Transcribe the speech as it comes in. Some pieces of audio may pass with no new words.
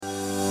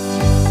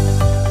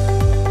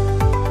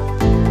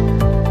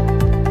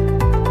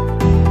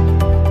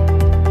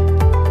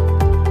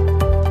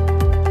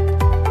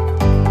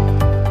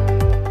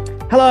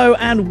Hello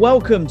and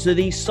welcome to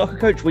the Soccer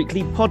Coach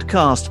Weekly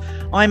podcast.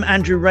 I'm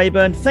Andrew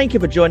Rayburn. Thank you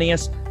for joining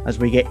us as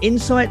we get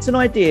insights and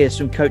ideas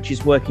from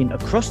coaches working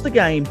across the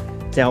game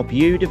to help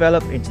you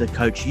develop into the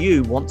coach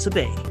you want to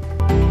be.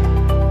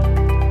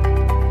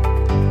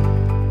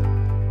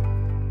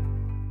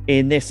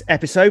 In this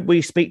episode,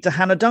 we speak to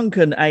Hannah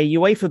Duncan, a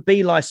UEFA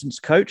B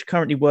licensed coach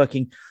currently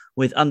working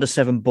with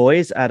under-7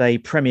 boys at a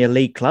Premier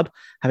League club,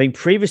 having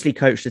previously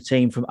coached a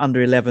team from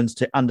under-11s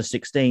to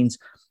under-16s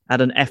at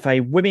an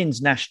FA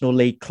Women's National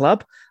League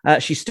club.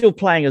 She's still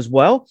playing as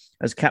well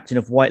as captain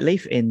of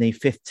Whiteleaf in the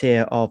 5th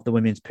tier of the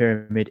Women's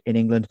Pyramid in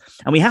England.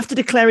 And we have to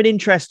declare an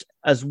interest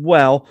as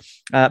well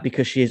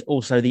because she is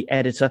also the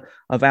editor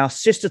of our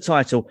sister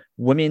title,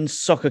 Women's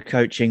Soccer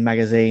Coaching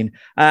magazine.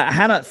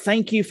 Hannah,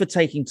 thank you for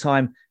taking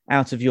time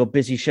out of your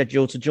busy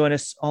schedule to join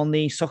us on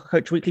the Soccer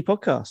Coach Weekly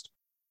podcast.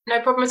 No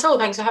problem at all.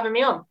 Thanks for having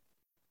me on.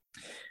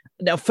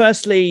 Now,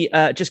 firstly,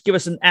 just give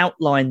us an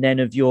outline then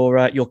of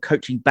your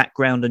coaching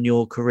background and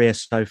your career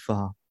so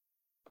far.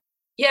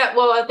 Yeah,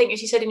 well, I think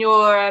as you said in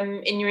your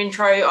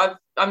intro,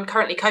 I'm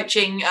currently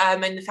coaching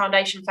in the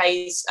foundation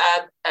phase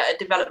at a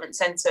development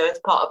centre as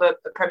part of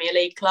a Premier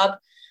League club.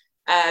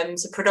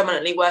 So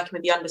predominantly working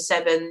with the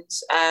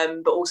under-7s,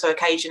 but also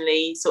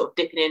occasionally sort of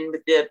dipping in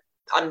with the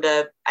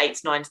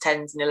under-8s, 9s,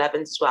 10s and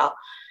 11s as well.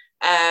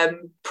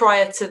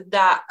 Prior to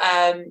that,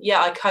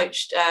 I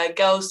coached a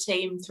girls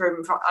team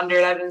from under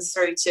 11s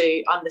through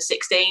to under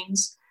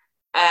 16s,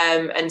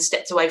 and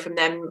stepped away from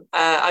them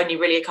only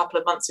really a couple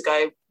of months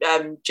ago,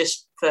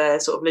 just for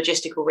sort of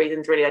logistical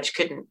reasons. Really, I just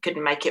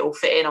couldn't make it all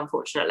fit in,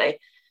 unfortunately.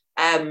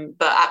 But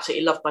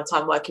absolutely loved my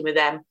time working with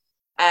them.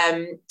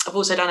 I've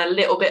also done a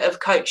little bit of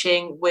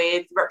coaching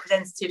with the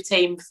representative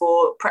team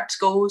for prep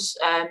schools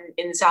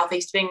in the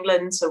southeast of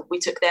England. So we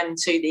took them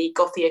to the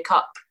Gothia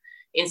Cup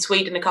in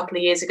Sweden a couple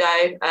of years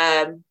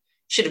ago.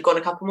 Should have gone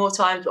a couple more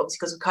times, but obviously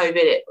because of COVID,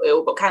 it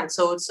all got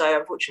cancelled. So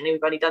unfortunately,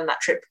 we've only done that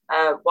trip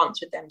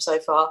once with them so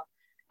far.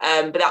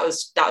 But that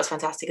was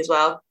fantastic as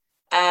well.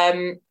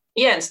 And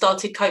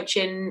started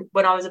coaching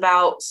when I was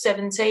about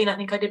 17. I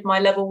think I did my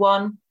level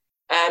 1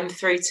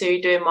 through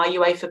to doing my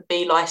UEFA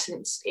B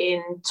licence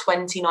in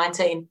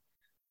 2019.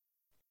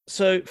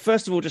 So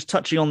first of all, just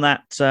touching on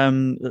that,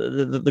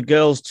 the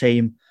girls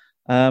team,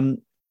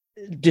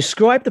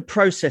 describe the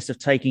process of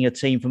taking a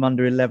team from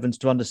under 11s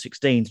to under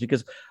 16s,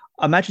 because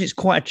I imagine it's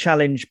quite a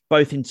challenge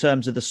both in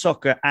terms of the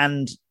soccer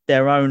and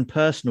their own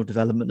personal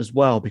development as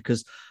well,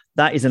 because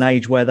that is an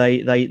age where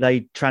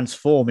they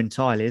transform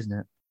entirely, isn't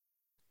it?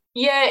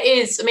 Yeah, it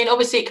is. I mean,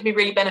 obviously it can be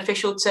really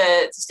beneficial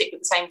to stick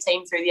with the same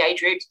team through the age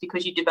groups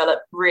because you develop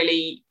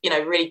really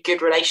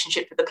good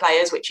relationship with the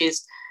players, which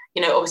is,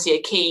 obviously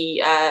a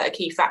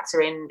key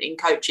factor in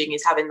coaching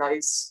is having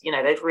those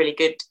really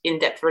good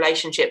in-depth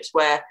relationships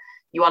where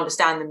you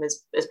understand them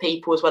as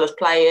people as well as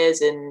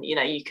players, and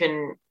you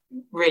can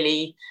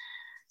really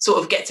sort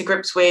of get to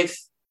grips with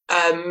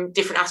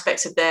different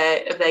aspects of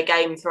their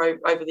game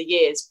over the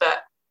years.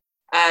 But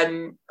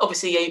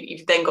obviously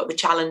you've then got the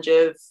challenge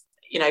of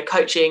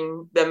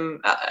coaching them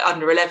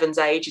under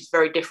 11s age is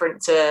very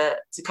different to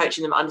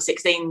coaching them under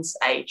 16s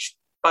age,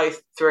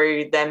 both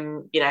through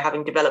them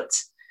having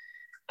developed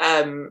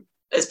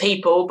as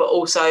people, but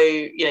also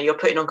you're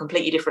putting on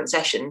completely different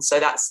sessions, so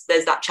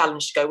there's that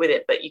challenge to go with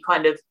it. But you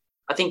kind of,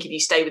 I think if you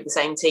stay with the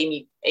same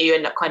team, you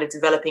end up kind of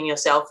developing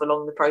yourself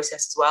along the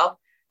process as well.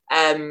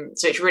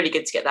 So it's really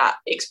good to get that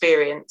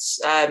experience.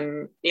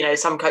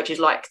 Some coaches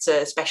like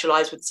to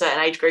specialise with a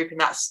certain age group, and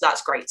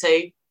that's great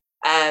too.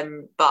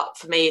 But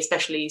for me,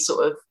 especially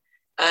sort of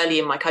early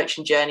in my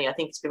coaching journey, I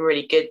think it's been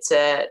really good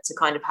to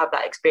kind of have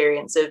that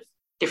experience of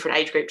different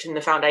age groups in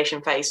the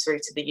foundation phase through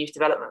to the youth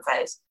development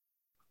phase.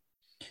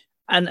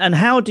 And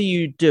how do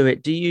you do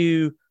it? Do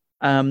you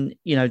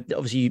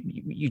obviously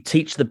you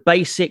teach the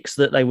basics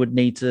that they would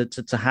need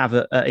to have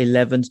at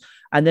 11s,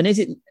 and then is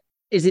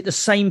it the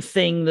same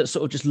thing that's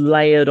sort of just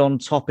layered on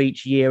top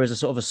each year as a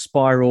sort of a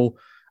spiral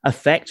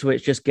effect where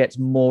it just gets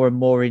more and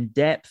more in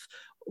depth,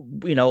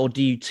 or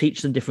do you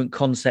teach them different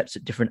concepts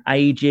at different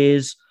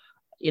ages?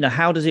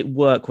 How does it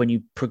work when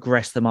you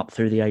progress them up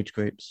through the age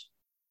groups?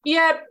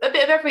 Yeah, a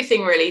bit of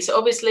everything really. So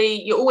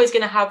obviously you're always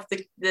going to have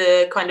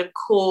the kind of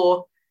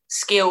core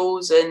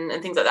skills and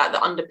things like that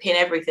underpin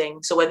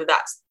everything. So whether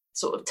that's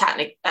sort of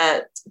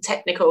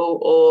technical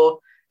or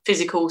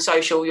physical,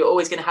 social, you're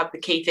always going to have the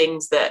key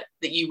things that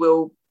you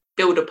will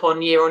build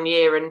upon year on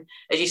year. And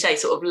as you say,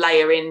 sort of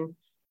layer in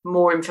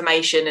more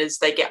information as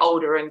they get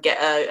older and get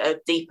a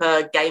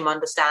deeper game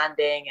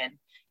understanding. And,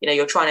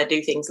 you're trying to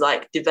do things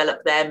like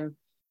develop them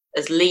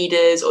as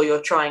leaders, or you're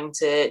trying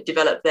to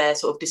develop their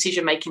sort of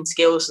decision-making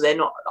skills so they're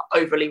not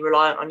overly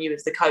reliant on you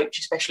as the coach,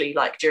 especially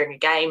like during a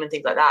game and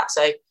things like that.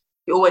 So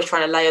you're always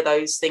trying to layer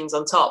those things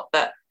on top.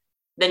 But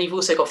then you've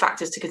also got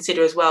factors to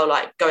consider as well,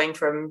 like going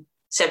from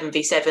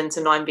 7v7 to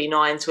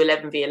 9v9 to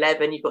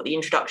 11v11. You've got the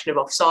introduction of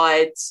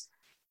offsides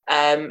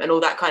and all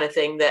that kind of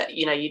thing that,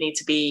 you need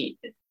to be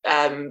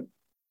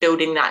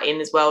building that in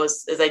as well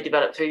as they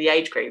develop through the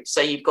age group.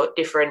 So you've got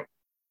different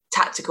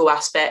tactical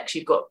aspects,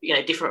 you've got,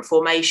 different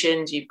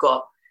formations, you've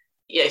got,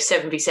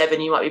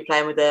 7v7, you might be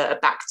playing with a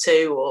back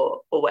two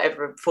or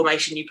whatever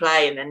formation you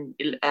play, and then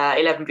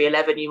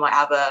 11v11, you might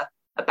have a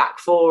back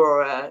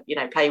four, or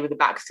play with a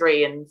back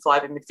three and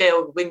five in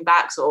midfield, wing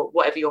backs, or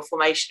whatever your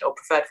formation or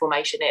preferred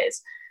formation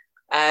is.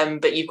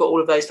 But you've got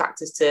all of those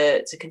factors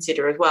to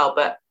consider as well.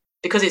 But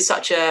because it's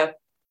such a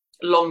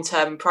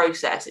long-term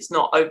process,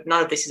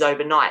 none of this is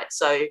overnight.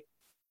 So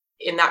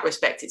in that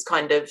respect, it's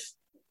kind of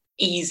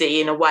easy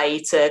in a way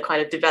to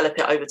kind of develop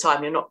it over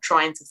time. You're not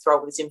trying to throw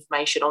all this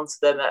information onto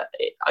them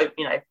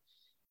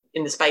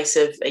in the space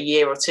of a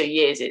year or 2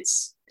 years.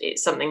 It's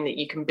something that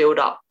you can build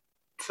up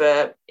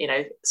for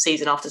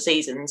season after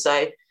season.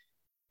 So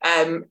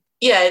in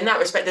that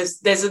respect,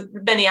 there's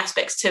many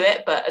aspects to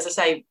it, but as I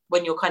say,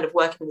 when you're kind of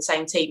working with the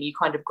same team, you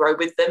kind of grow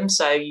with them,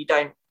 so you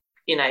don't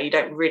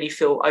really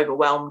feel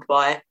overwhelmed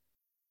by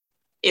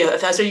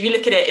so if you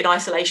look at it in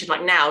isolation,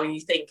 like now,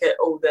 you think at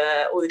all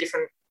the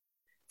different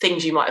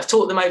things you might have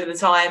taught them over the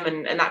time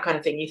and that kind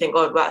of thing, you think,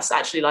 oh, that's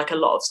actually like a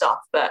lot of stuff.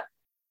 But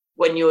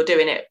when you're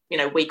doing it,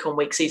 week on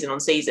week, season on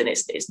season,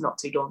 it's not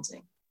too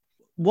daunting.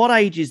 What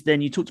ages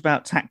then? You talked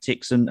about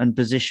tactics and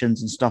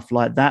positions and stuff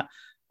like that.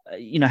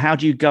 How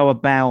do you go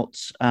about,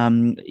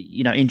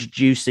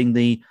 introducing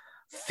the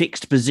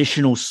fixed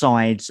positional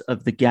sides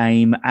of the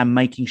game and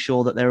making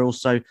sure that they're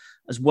also,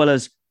 as well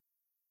as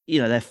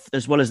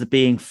they're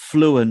being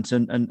fluent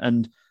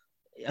and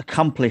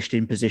accomplished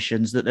in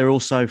positions, that they're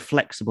also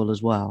flexible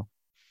as well?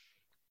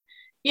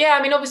 Yeah,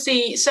 I mean,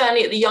 obviously,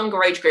 certainly at the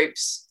younger age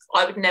groups,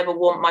 I would never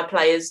want my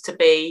players to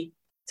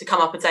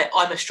come up and say,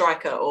 I'm a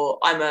striker or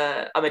I'm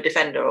a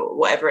defender or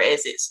whatever it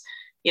is. It's,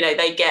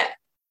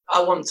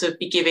 I want to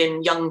be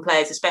giving young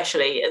players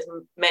especially as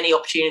many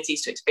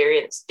opportunities to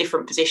experience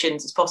different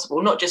positions as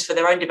possible, not just for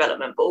their own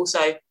development, but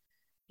also,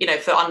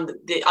 for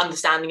the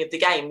understanding of the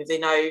game. If they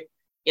know,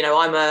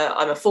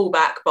 I'm a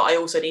fullback, but I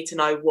also need to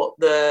know what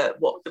the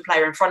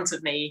player in front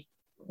of me,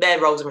 their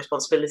roles and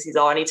responsibilities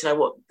are. I need to know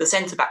what the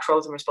centre-back's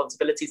roles and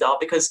responsibilities are,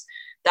 because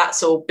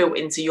that's all built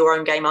into your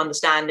own game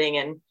understanding.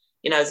 And,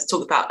 as I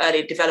talked about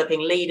earlier,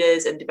 developing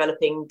leaders and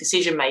developing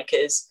decision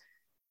makers,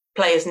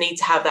 players need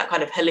to have that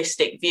kind of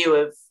holistic view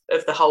of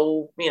the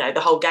whole,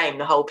 the whole game,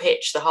 the whole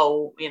pitch, the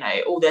whole,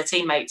 all their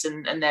teammates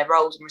and their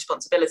roles and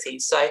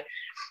responsibilities. So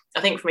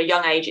I think from a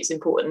young age, it's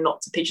important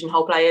not to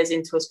pigeonhole players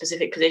into a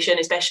specific position,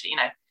 especially,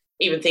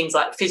 even things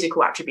like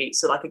physical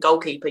attributes. So like a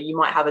goalkeeper, you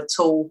might have a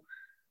tall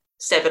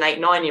 7, 8,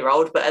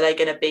 9-year-old, but are they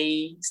going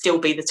to still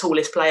be the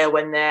tallest player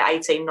when they're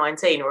 18,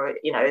 19? Or,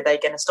 are they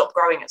going to stop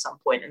growing at some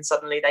point and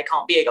suddenly they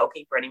can't be a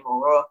goalkeeper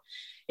anymore? Or,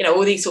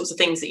 all these sorts of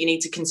things that you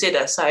need to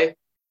consider. So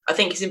I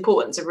think it's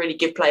important to really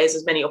give players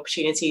as many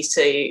opportunities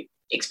to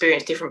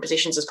experience different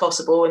positions as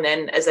possible. And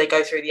then as they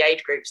go through the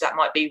age groups, that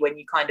might be when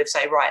you kind of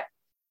say, right,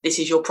 this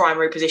is your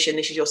primary position,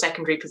 this is your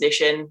secondary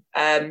position.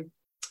 And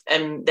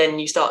then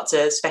you start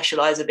to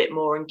specialise a bit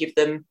more and give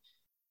them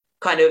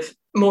kind of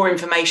more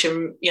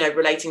information,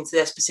 relating to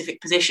their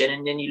specific position.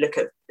 And then you look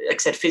at, like I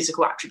said,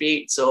 physical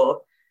attributes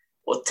or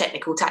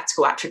technical,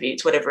 tactical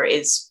attributes, whatever it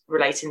is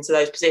relating to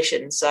those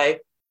positions. So,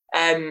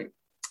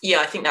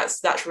 I think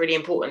that's really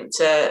important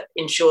to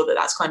ensure that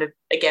that's kind of,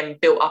 again,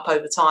 built up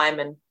over time.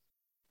 And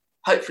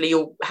hopefully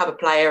you'll have a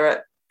player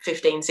at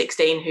 15,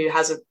 16 who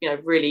has a,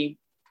 really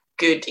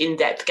good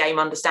in-depth game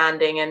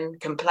understanding and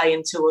can play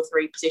in 2 or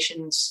 3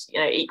 positions,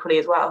 equally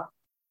as well.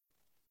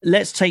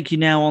 Let's take you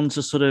now on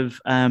to sort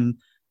of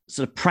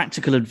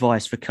practical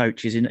advice for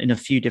coaches in a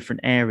few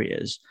different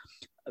areas.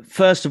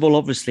 First of all,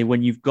 obviously,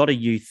 when you've got a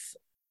youth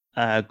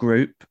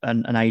group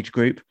and an age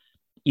group,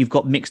 you've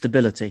got mixed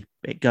ability.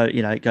 It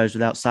goes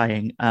without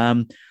saying.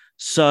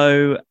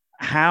 So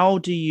how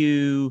do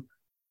you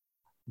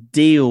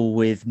deal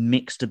with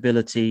mixed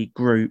ability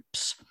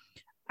groups,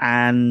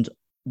 and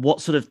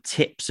what sort of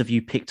tips have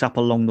you picked up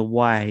along the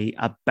way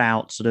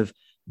about sort of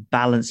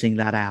balancing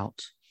that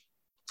out?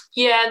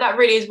 Yeah, that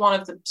really is one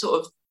of the sort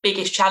of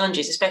biggest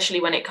challenges, especially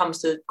when it comes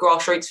to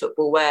grassroots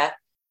football, where,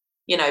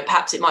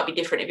 perhaps it might be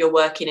different if you're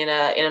working in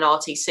an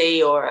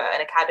RTC or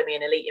an academy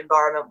and elite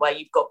environment where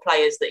you've got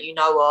players that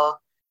are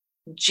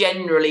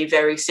generally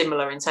very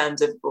similar in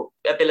terms of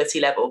ability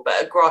level.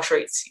 But at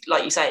grassroots,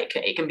 like you say,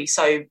 it can be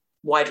so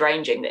wide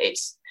ranging that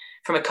it's,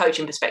 from a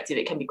coaching perspective,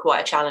 it can be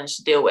quite a challenge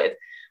to deal with.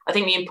 I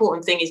think the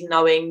important thing is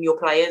knowing your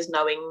players,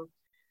 knowing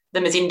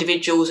them as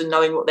individuals and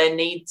knowing what their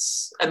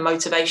needs and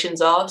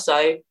motivations are.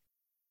 So,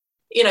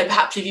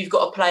 perhaps if you've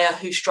got a player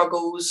who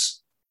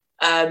struggles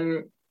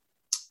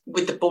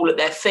with the ball at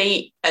their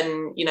feet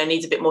and,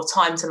 needs a bit more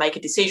time to make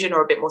a decision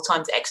or a bit more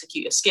time to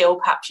execute a skill,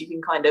 perhaps you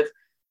can kind of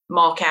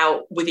mark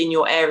out within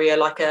your area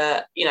like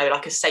a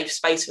safe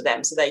space for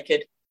them, so they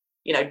could,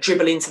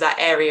 dribble into that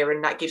area,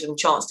 and that gives them a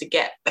chance to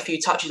get a few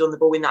touches on the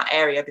ball in that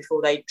area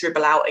before they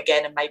dribble out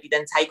again and maybe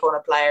then take on a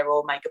player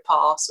or make a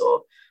pass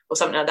or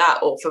something like that.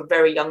 Or for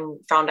very young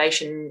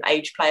foundation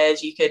age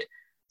players, you could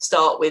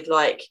start with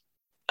like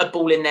a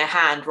ball in their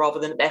hand rather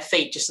than at their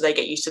feet, just so they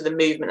get used to the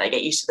movement, they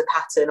get used to the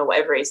pattern or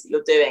whatever it is that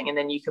you're doing. And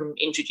then you can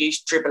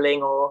introduce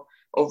dribbling or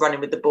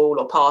running with the ball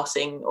or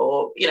passing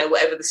or,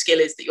 whatever the skill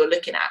is that you're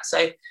looking at.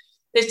 So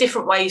there's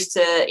different ways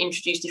to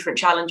introduce different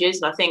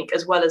challenges. And I think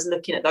as well as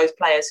looking at those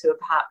players who are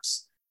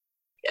perhaps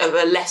of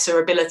a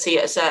lesser ability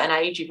at a certain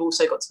age, you've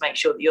also got to make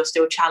sure that you're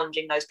still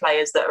challenging those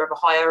players that are of a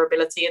higher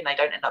ability and they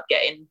don't end up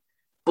getting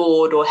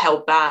bored or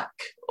held back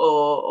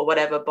or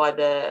whatever by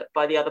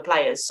the other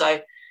players. So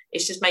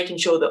it's just making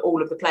sure that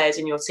all of the players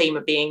in your team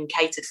are being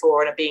catered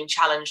for and are being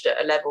challenged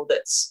at a level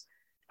that's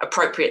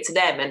appropriate to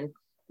them. And,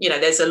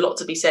 there's a lot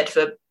to be said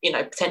for,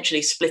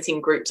 potentially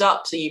splitting groups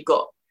up. So you've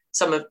got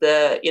some of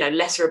the,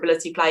 lesser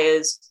ability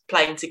players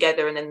playing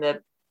together and then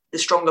the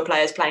stronger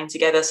players playing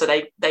together. So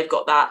they've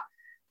got that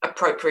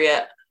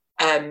appropriate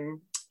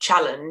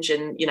challenge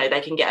and,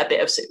 they can get a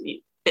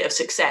bit of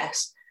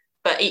success.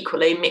 But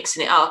equally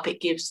mixing it up,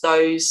 it gives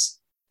those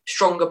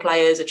stronger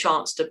players a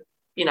chance to,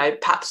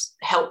 perhaps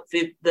help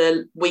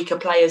the weaker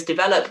players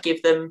develop,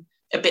 give them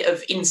a bit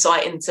of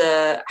insight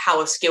into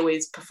how a skill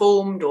is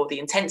performed or the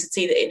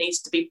intensity that it needs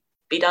to be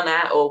done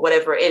at or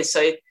whatever it is.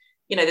 So,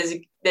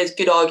 there's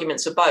good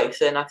arguments for both.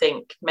 And I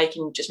think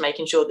making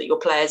sure that your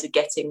players are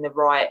getting the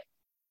right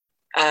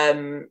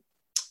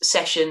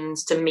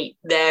sessions to meet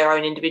their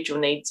own individual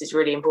needs is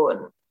really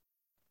important.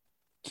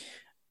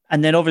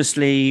 And then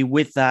obviously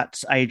with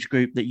that age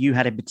group that you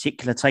had in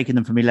particular, taking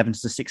them from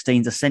 11s to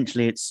 16s,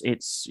 essentially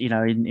it's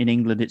in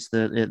England, it's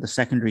the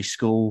secondary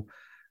school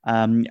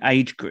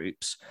age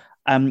groups.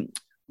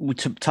 We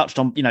touched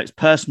on, it's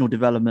personal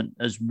development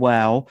as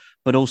well,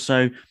 but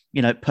also,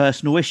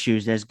 personal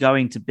issues. There's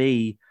going to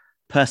be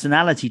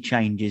personality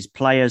changes,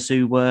 players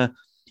who were,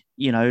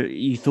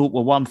 you thought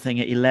were one thing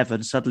at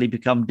 11 suddenly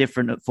become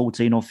different at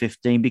 14 or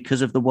 15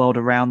 because of the world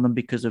around them,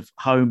 because of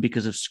home,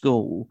 because of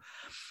school.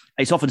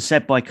 It's often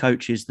said by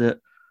coaches that,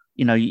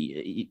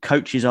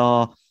 coaches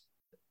are,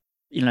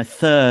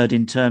 third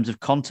in terms of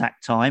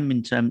contact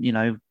time,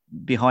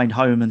 behind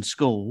home and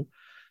school.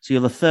 So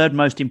you're the third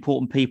most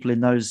important people in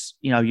those,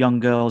 young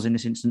girls in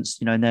this instance,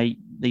 in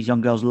these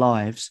young girls'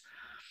 lives.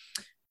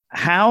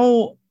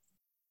 How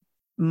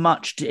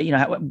much,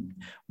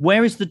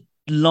 where is the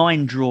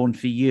line drawn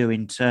for you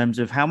in terms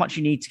of how much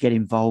you need to get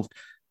involved?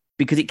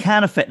 Because it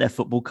can affect their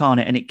football, can't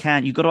it?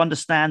 And you've got to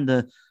understand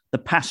the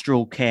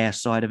pastoral care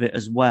side of it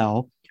as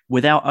well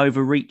without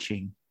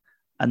overreaching.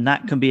 And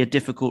that can be a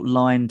difficult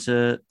line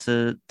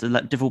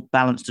difficult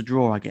balance to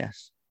draw, I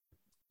guess.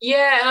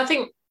 Yeah, and I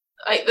think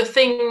the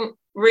thing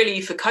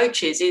really for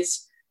coaches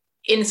is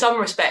in some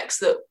respects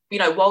that,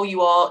 while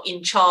you are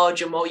in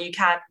charge and while you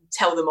can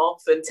tell them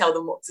off and tell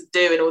them what to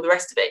do and all the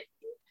rest of it,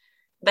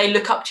 they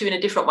look up to you in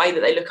a different way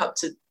that they look up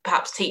to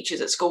perhaps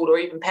teachers at school or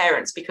even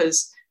parents,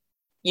 because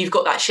you've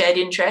got that shared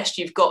interest,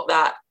 you've got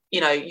that,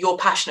 you're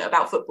passionate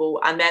about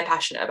football and they're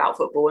passionate about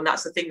football, and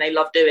that's the thing they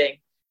love doing.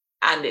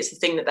 And it's the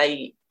thing that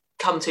they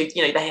come to,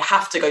 they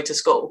have to go to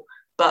school,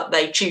 but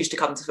they choose to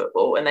come to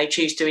football and they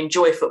choose to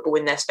enjoy football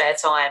in their spare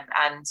time.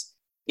 And,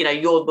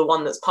 you're the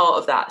one that's part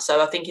of that.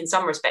 So I think in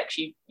some respects,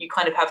 you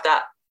kind of have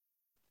that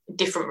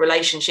different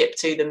relationship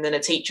to them than a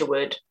teacher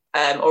would,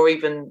 or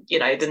even,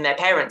 than their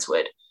parents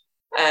would.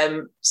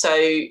 So,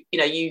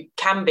 you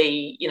can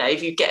be,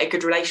 if you get a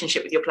good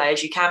relationship with your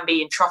players, you can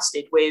be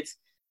entrusted with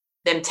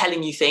them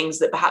telling you things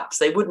that perhaps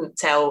they wouldn't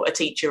tell a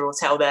teacher or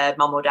tell their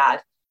mum or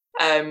dad,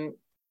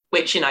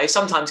 which,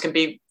 sometimes can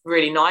be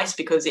really nice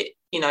because it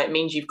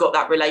means you've got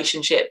that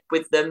relationship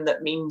with them.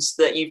 That means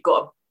that you've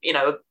got,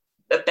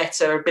 a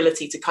better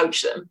ability to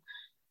coach them.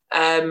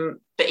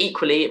 But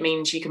equally, it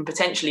means you can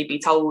potentially be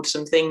told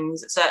some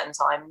things at certain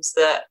times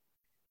that,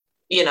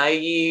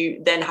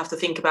 you then have to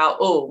think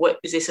about, what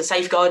is this, a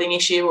safeguarding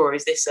issue, or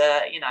is this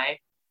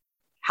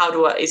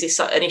is this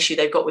an issue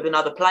they've got with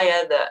another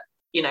player that,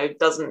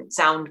 doesn't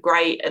sound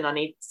great, and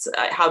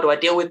how do I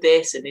deal with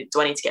this? And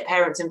do I need to get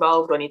parents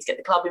involved? Do I need to get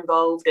the club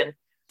involved? And,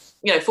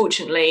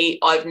 fortunately,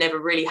 I've never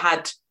really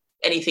had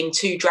anything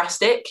too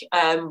drastic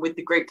with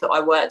the group that I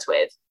worked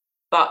with.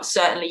 But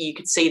certainly you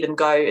could see them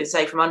go, as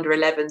say, from under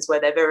 11s where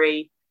they're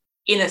very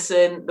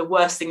innocent. The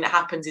worst thing that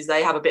happens is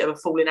they have a bit of a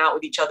falling out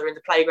with each other in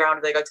the playground,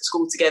 or they go to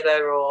school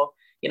together, or,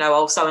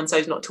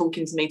 so-and-so's not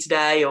talking to me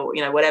today, or,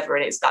 whatever.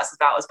 And that's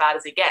about as bad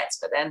as it gets.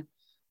 But then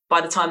by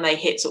the time they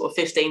hit sort of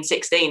 15,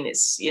 16,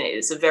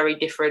 it's a very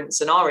different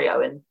scenario,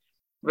 and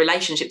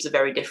relationships are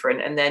very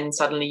different. And then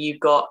suddenly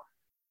you've got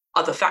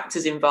other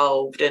factors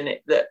involved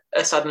that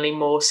are suddenly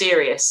more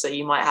serious. So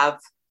you might have,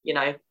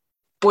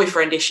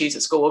 boyfriend issues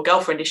at school or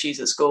girlfriend issues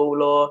at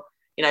school, or,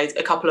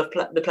 a couple of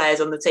the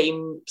players on the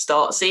team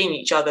start seeing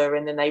each other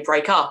and then they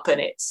break up, and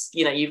it's,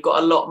 you've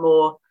got a lot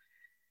more,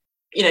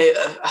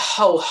 a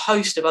whole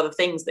host of other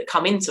things that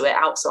come into it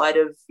outside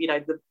of,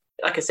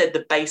 like I said,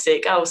 the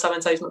basic,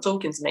 so-and-so's not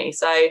talking to me.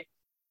 So,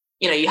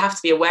 you have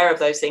to be aware of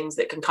those things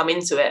that can come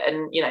into it.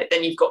 And,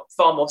 then you've got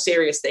far more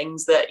serious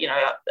things that,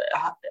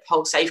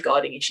 whole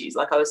safeguarding issues,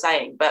 like I was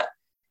saying. But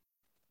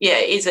yeah,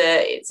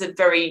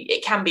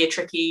 it can be a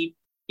tricky,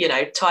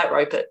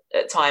 tightrope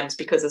at times,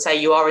 because I say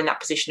you are in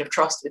that position of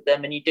trust with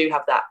them, and you do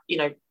have that,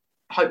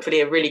 hopefully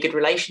a really good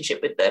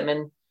relationship with them.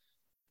 And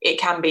it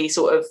can be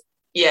sort of,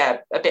 a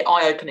bit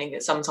eye-opening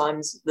that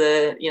sometimes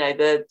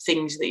the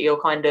things that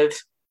you're kind of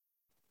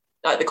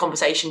like the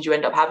conversations you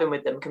end up having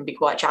with them can be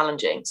quite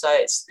challenging. So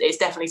it's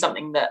definitely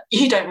something that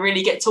you don't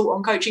really get taught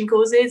on coaching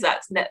courses.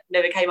 That's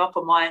never came up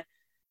on my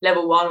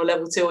level 1 or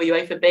level 2 or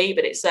UEFA B,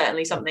 but it's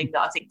certainly something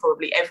that I think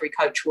probably every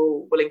coach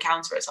will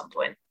encounter at some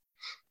point.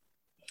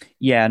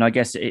 Yeah, and I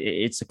guess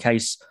it's a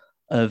case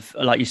of,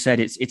 like you said,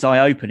 it's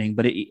eye-opening,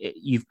 but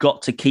you've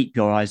got to keep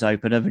your eyes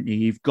open, haven't you?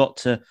 You've got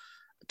to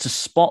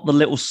spot the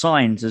little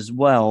signs as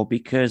well,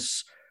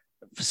 because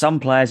for some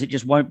players, it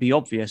just won't be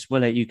obvious,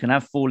 will it? You can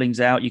have fallings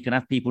out, you can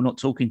have people not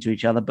talking to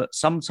each other, but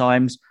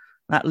sometimes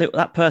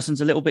that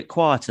person's a little bit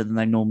quieter than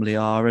they normally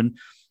are. And,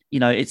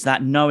 it's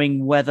that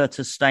knowing whether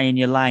to stay in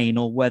your lane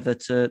or whether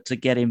to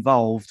get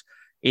involved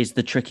is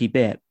the tricky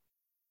bit.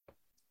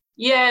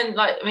 Yeah,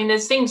 and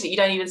there's things that you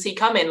don't even see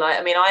coming.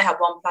 I have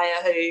one player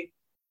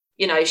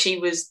who, she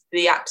was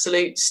the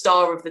absolute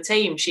star of the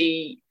team.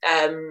 She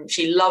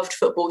loved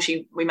football.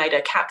 We made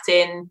her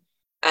captain.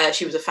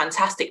 She was a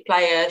fantastic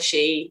player.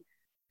 She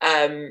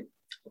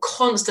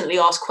constantly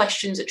asked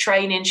questions at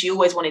training. She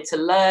always wanted to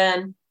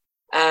learn.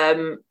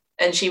 And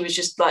she was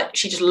just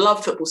she just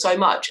loved football so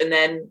much. And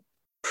then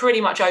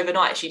pretty much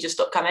overnight, she just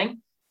stopped coming.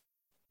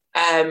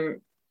 And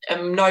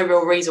no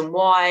real reason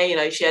why.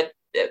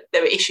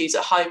 There were issues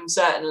at home,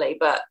 certainly,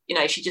 but,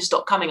 she just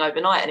stopped coming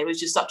overnight. And it was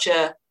just such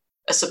a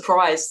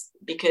surprise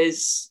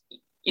because,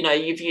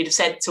 you'd have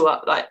said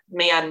to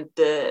me and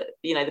the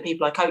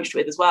people I coached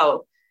with as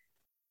well,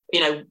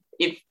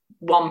 if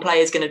one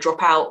player is going to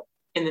drop out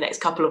in the next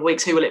couple of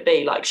weeks, who will it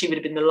be? She would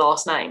have been the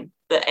last name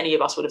that any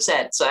of us would have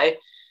said. So,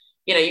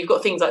 you've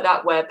got things like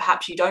that where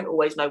perhaps you don't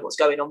always know what's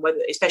going on,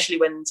 especially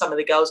when some of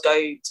the girls go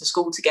to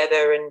school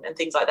together and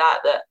things like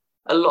that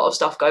a lot of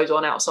stuff goes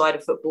on outside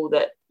of football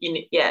that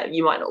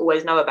you might not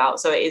always know about.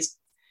 So it is,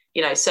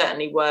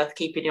 certainly worth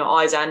keeping your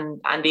eyes and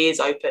ears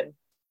open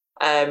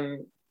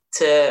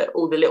to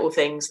all the little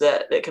things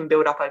that can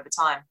build up over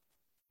time.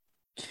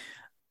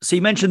 So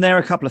you mentioned there are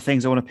a couple of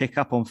things I want to pick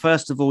up on.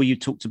 First of all, you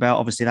talked about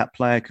obviously that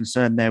player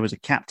concerned there was a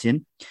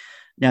captain.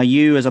 Now,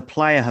 you as a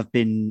player have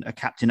been a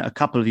captain at a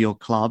couple of your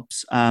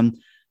clubs.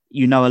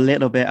 You know a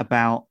little bit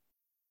about,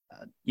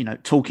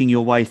 talking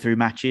your way through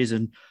matches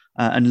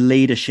and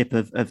leadership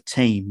of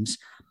teams.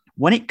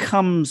 When it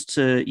comes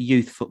to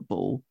youth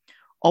football,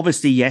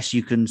 obviously, yes,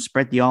 you can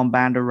spread the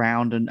armband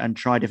around and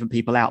try different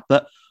people out.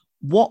 But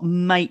what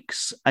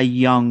makes a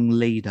young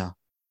leader?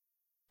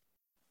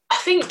 I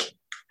think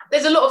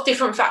there's a lot of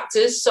different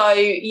factors. So,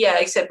 yeah,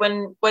 except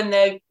when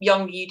they're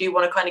younger, you do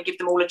want to kind of give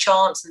them all a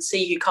chance and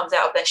see who comes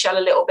out of their shell a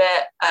little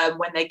bit.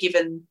 When they're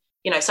given,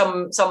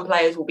 some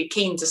players will be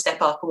keen to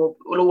step up and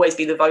will always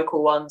be the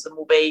vocal ones and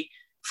will be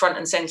front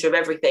and centre of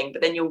everything.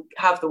 But then you'll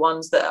have the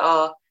ones that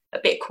are a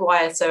bit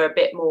quieter, a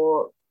bit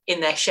more in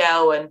their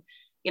shell, and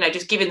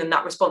just giving them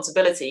that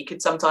responsibility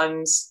could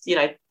sometimes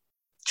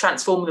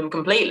transform them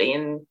completely.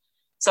 And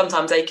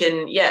sometimes they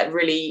can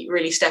really,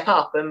 really step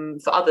up,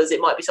 and for others it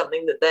might be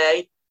something that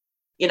they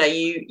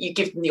you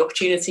give them the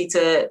opportunity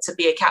to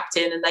be a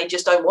captain and they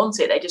just don't want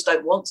it. They just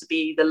don't want to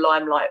be the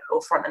limelight or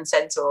front and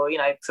centre, or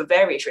for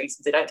various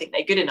reasons they don't think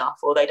they're good enough,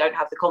 or they don't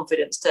have the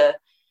confidence to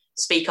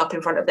speak up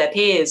in front of their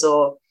peers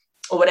or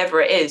whatever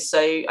it is. So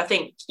I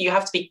think you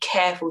have to be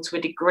careful to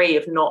a degree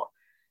of not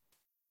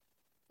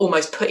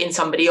almost putting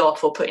somebody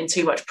off or putting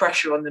too much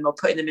pressure on them or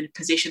putting them in a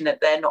position that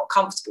they're not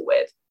comfortable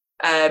with.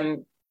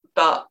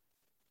 But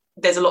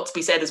there's a lot to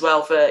be said as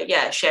well for,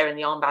 sharing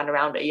the armband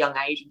around at a young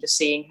age and just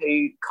seeing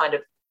who kind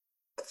of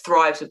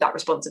thrives with that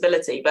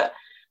responsibility. But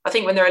I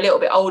think when they're a little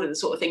bit older, the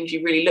sort of things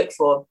you really look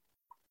for,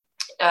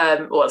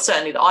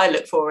 certainly that I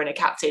look for in a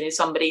captain, is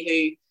somebody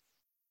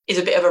who is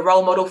a bit of a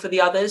role model for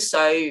the others.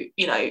 So,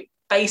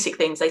 basic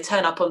things, they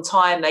turn up on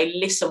time, they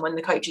listen when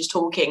the coach is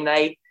talking,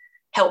 they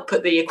help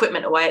put the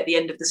equipment away at the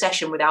end of the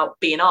session without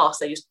being asked.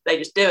 They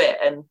just do it.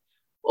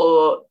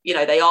 Or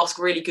they ask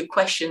really good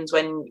questions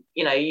when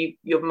you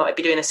might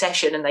be doing a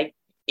session and they,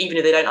 even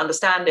if they don't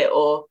understand it,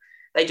 or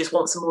they just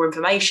want some more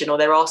information, or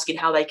they're asking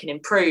how they can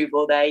improve,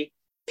 or they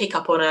pick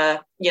up on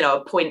a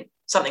point,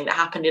 something that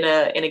happened in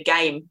a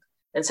game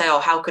and say,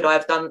 how could I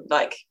have done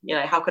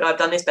how could I have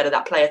done this better?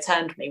 That player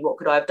turned me. What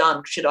could I have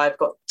done? Should I have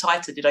got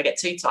tighter? Did I get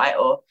too tight?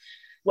 Or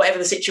whatever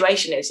the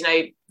situation is,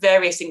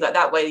 various things like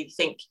that, where you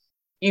think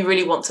you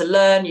really want to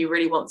learn, you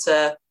really want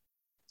to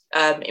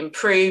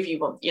improve, you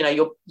want,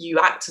 you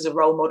act as a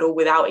role model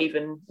without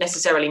even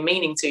necessarily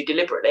meaning to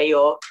deliberately,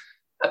 or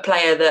a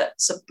player that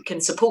can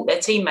support their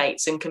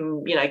teammates and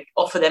can,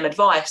 offer them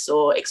advice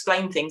or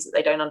explain things that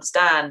they don't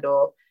understand,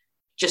 or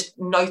just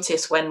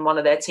notice when one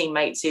of their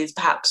teammates is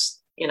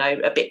perhaps,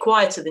 a bit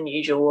quieter than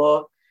usual,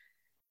 or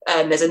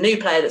there's a new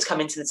player that's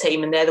come into the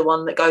team and they're the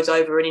one that goes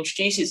over and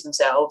introduces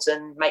themselves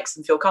and makes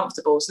them feel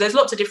comfortable. So there's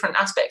lots of different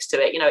aspects to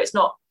it. It's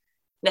not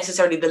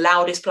necessarily the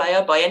loudest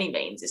player by any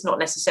means. It's not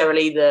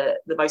necessarily the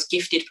most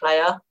gifted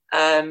player.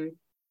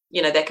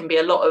 There can be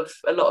a lot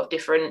of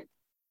different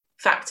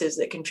factors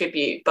that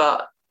contribute,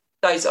 but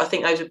I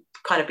think those would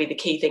kind of be the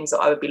key things that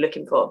I would be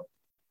looking for.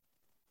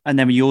 And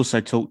then you also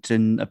talked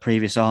in a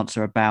previous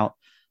answer about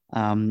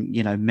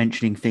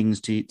mentioning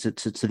things to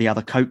the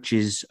other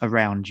coaches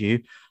around you.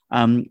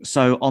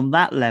 So on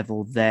that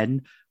level,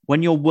 then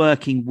when you're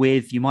working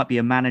with, you might be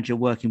a manager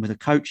working with a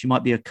coach, you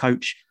might be a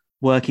coach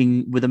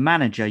working with a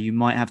manager, you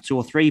might have 2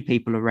 or 3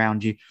 people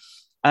around you.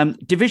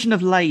 Division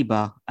of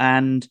labor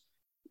and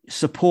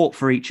support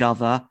for each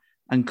other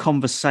and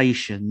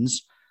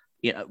conversations.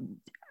 You know,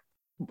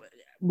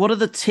 what are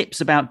the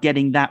tips about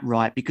getting that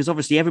right? Because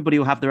obviously everybody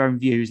will have their own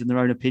views and their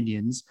own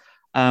opinions.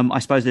 I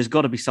suppose there's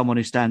got to be someone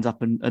who stands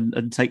up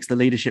and takes the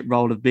leadership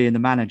role of being the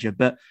manager.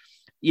 But,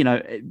 you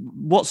know,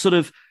 what sort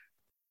of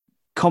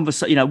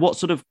what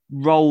sort of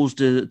roles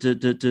do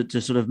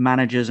sort of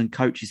managers and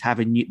coaches have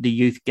in the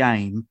youth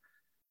game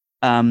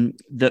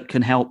that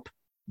can help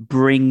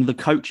bring the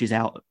coaches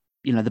out,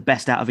 you know, the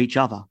best out of each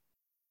other?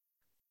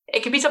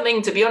 It can be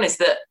something, to be honest,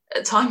 that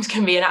at times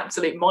can be an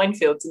absolute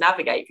minefield to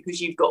navigate,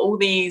 because you've got all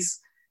these,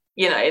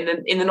 you know,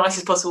 in the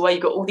nicest possible way,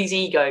 you've got all these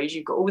egos,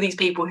 you've got all these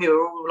people who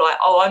are all like,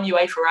 oh, I'm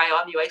UEFA A,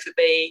 I'm UEFA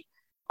B,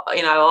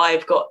 you know,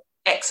 I've got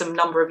X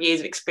number of years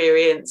of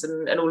experience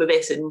and all of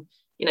this. And,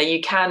 you know,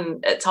 you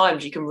can, at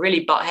times, you can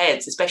really butt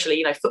heads, especially,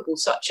 you know,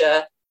 football's such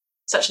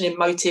an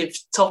emotive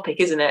topic,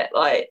 isn't it?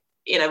 Like,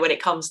 you know, when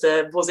it comes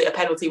to, was it a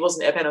penalty,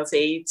 wasn't it a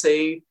penalty,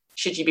 to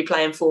should you be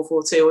playing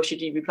 4-4-2 or should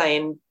you be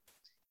playing,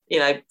 you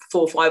know,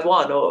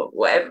 4-5-1 or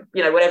whatever,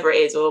 you know, whatever it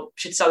is, or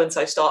should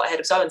so-and-so start ahead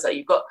of so-and-so?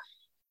 You've got,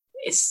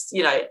 it's,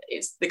 you know,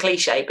 it's the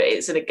cliche, but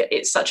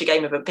it's such a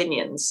game of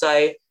opinions.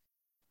 So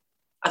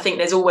I think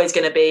there's always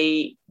going to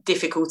be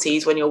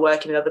difficulties when you're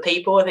working with other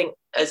people, I think,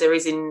 as there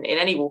is in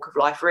any walk of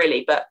life,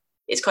 really. But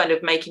it's kind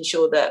of making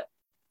sure that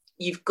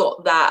you've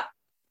got that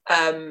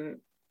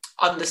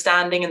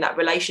understanding and that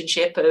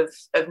relationship of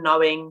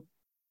knowing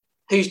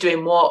who's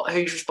doing what,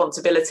 whose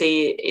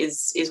responsibility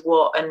is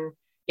what. And,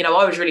 you know,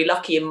 I was really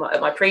lucky at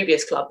my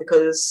previous club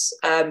because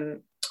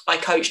I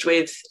coached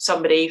with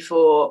somebody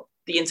for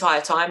the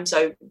entire time.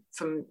 So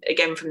from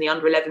the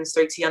under 11s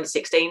through to the under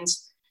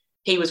 16s,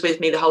 he was with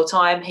me the whole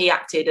time. He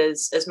acted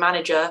as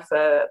manager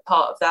for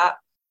part of that.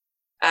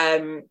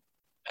 And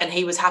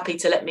he was happy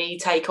to let me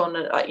take on,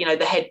 you know,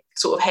 the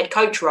head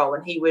coach role.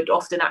 And he would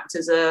often act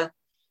as a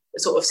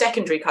sort of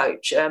secondary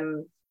coach.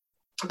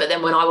 But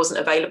then when I wasn't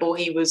available,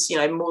 he was, you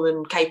know, more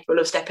than capable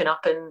of stepping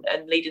up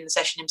and leading the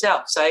session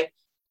himself. So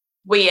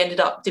we ended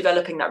up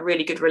developing that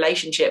really good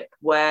relationship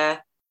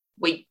where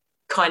we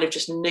kind of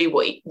just knew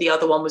what the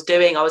other one was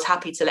doing. I was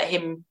happy to let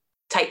him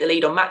take the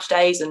lead on match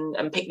days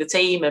and pick the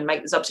team and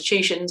make the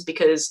substitutions,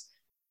 because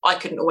I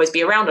couldn't always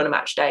be around on a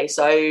match day.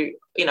 So,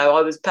 you know,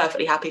 I was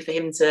perfectly happy for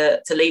him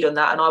to lead on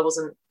that. And I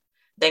wasn't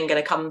then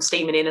going to come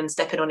steaming in and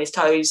stepping on his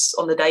toes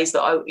on the days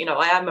that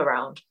I am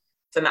around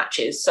for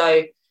matches.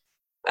 So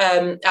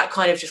that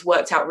kind of just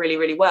worked out really,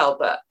 really well.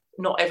 But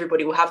not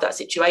everybody will have that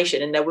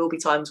situation. And there will be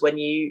times when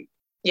you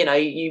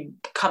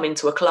come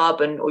into a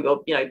club or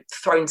you're, you know,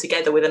 thrown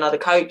together with another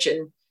coach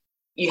and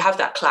you have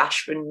that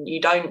clash and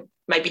you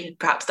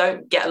perhaps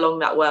don't get along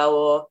that well,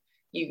 or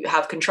you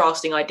have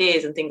contrasting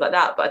ideas and things like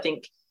that. But I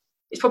think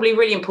it's probably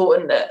really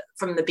important that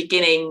from the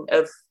beginning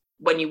of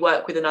when you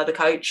work with another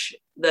coach,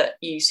 that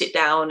you sit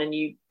down and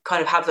you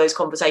kind of have those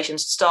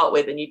conversations to start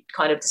with, and you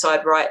kind of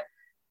decide, right,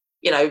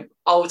 you know,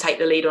 I'll take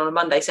the lead on a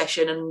Monday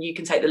session and you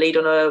can take the lead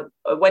on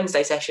a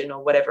Wednesday session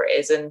or whatever it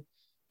is, and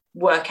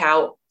work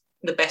out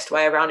the best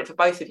way around it for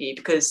both of you.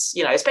 Because,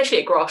 you know, especially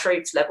at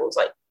grassroots levels,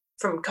 like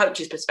from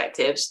coaches'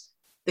 perspectives,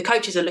 the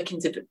coaches are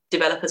looking to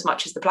develop as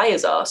much as the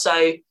players are.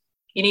 So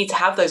you need to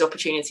have those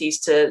opportunities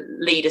to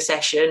lead a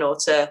session or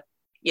to,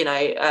 you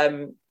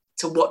know,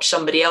 to watch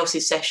somebody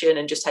else's session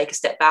and just take a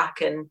step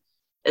back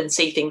and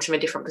see things from a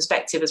different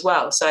perspective as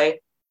well. So,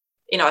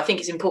 you know, I think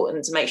it's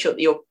important to make sure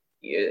that you're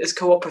as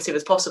cooperative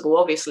as possible,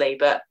 obviously,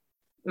 but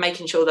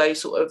making sure those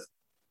sort of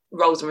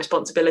roles and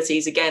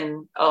responsibilities,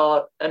 again,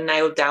 are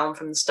nailed down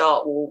from the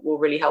start will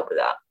really help with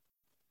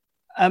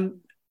that.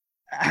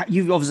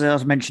 You've obviously,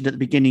 as I mentioned at the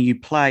beginning, you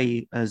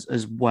play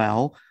as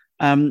well.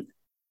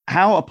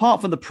 How,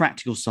 apart from the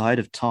practical side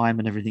of time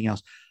and everything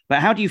else, but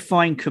how do you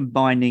find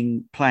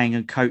combining playing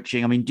and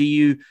coaching? I mean, do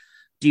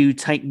you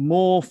take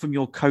more from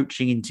your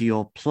coaching into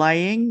your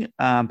playing,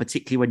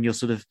 particularly when you're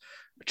sort of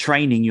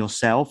training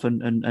yourself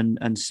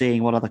and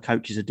seeing what other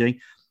coaches are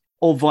doing,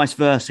 or vice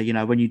versa? You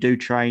know, when you do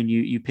train,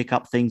 you pick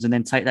up things and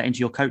then take that into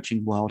your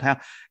coaching world.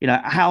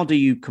 How do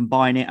you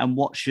combine it, and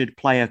what should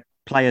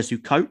players who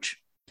coach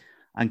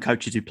and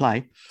coaches who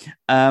play,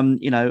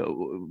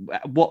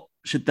 what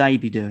should they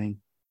be doing?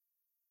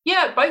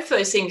 Yeah, both of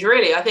those things,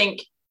 really. I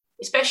think,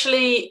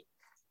 especially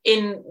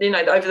in, you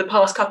know, over the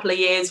past couple of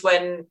years,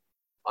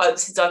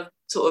 since I've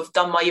sort of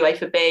done my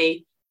UEFA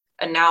B,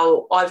 and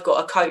now I've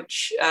got a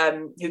coach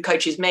who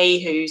coaches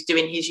me, who's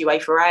doing his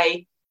UEFA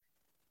A.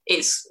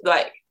 It's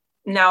like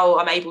now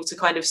I'm able to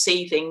kind of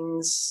see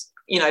things,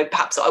 you know,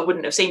 perhaps that I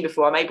wouldn't have seen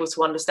before. I'm able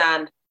to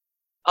understand,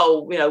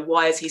 oh, you know,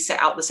 why has he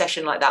set out the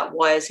session like that?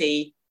 Why has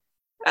he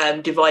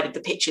divided the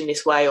pitch in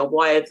this way? Or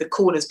why have the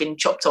corners been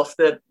chopped off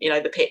the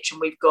pitch,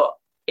 and we've got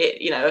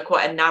it, you know,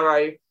 quite a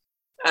narrow,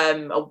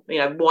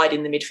 wide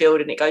in the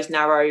midfield, and it goes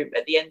narrow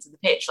at the ends of the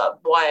pitch. Like,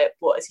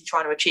 what is he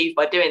trying to achieve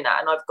by doing that?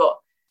 And I've got,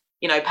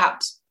 you know,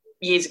 perhaps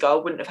years ago,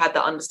 I wouldn't have had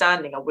that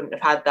understanding. I wouldn't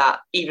have had that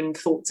even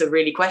thought to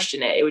really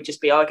question it. It would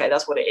just be, okay,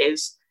 that's what it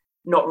is,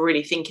 not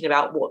really thinking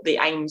about what the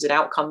aims and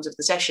outcomes of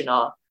the session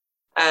are.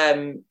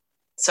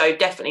 So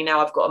definitely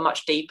now I've got a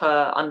much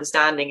deeper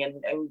understanding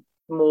and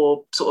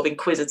more sort of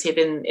inquisitive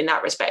in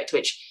that respect,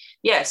 which,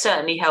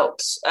 certainly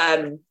helps.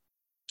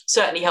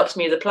 Certainly helps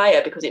me as a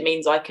player, because it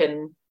means I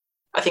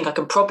think I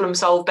can problem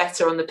solve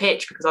better on the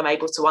pitch, because I'm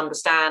able to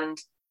understand,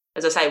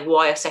 as I say,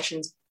 why a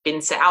session's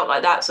been set out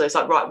like that. So it's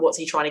like, right, what's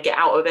he trying to get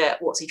out of it?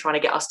 What's he trying to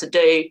get us to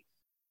do?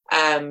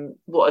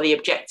 What are the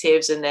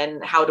objectives? And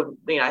then how do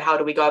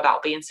we go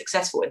about being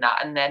successful in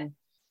that? And then,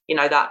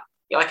 that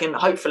I can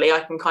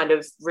kind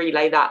of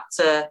relay that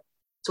to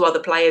other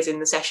players in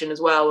the session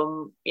as well.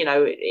 And,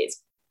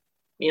 it's,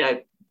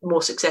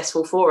 more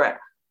successful for it.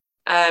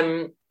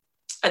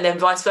 And then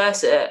vice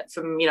versa,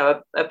 from,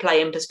 a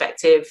playing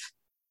perspective,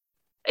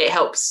 it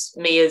helps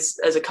me as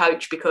a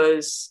coach,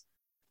 because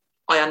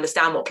I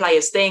understand what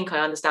players think, I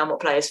understand what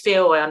players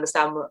feel, I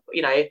understand what,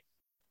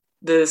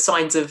 the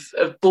signs of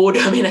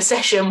boredom in a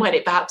session when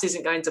it perhaps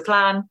isn't going to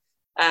plan,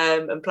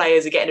 and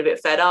players are getting a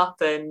bit fed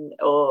up,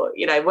 or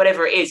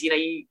whatever it is,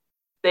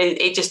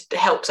 it just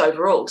helps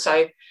overall.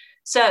 So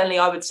certainly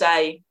I would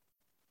say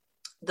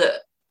that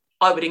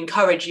I would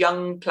encourage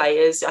young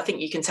players. I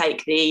think you can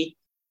take the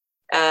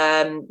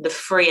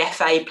free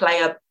FA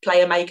Playmaker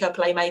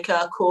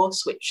playmaker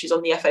course, which is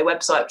on the FA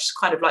website, which is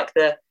kind of like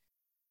the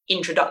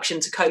introduction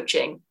to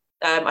coaching.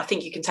 I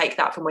think you can take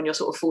that from when you're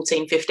sort of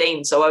 14,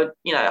 15. So I would,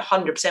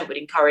 100% would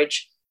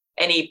encourage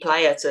any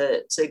player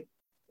to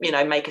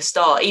make a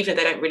start, even if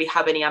they don't really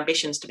have any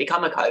ambitions to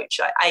become a coach.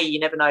 You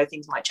never know,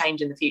 things might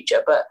change in the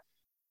future, but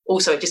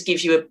also it just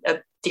gives you a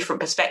different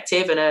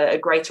perspective and a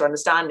greater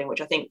understanding, which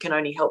I think can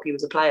only help you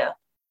as a player.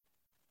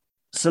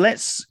 So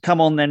let's come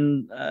on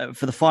then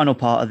for the final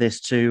part of this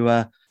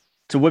to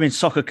Women's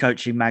Soccer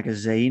Coaching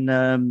magazine.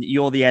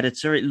 You're the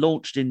editor. It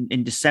launched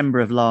in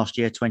December of last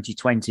year,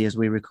 2020, as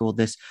we record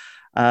this.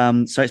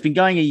 So it's been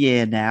going a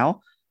year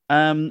now.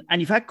 And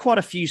you've had quite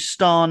a few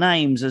star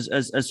names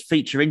as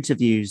feature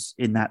interviews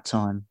in that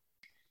time.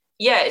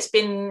 Yeah, it's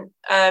been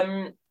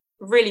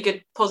really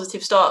good,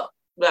 positive start,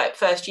 like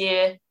first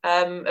year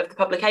of the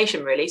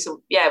publication, really.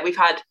 So, we've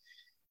had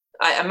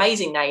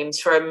amazing names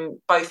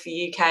from both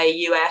the UK,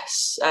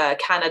 US,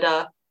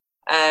 Canada.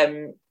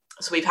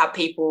 So we've had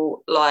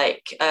people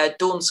like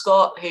Dawn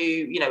Scott, who,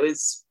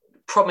 is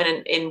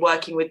prominent in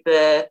working with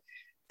the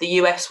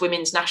US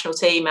women's national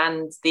team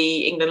and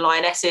the England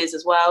Lionesses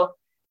as well.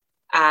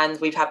 And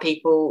we've had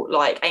people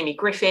like Amy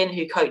Griffin,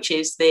 who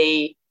coaches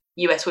the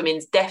US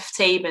women's deaf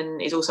team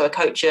and is also a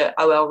coach at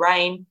OL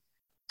Reign.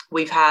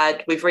 We've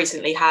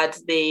recently had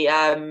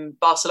the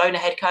Barcelona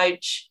head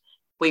coach.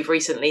 We've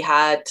recently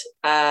had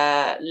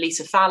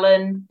Lisa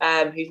Fallon,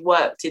 who's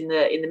worked in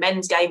the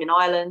men's game in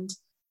Ireland.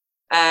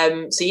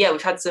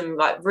 We've had some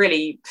like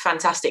really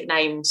fantastic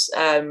names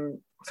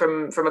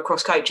from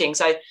across coaching.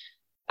 So,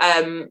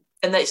 and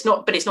it's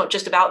not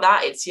just about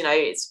that. It's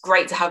it's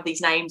great to have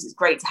these names. It's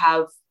great to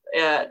have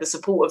the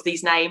support of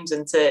these names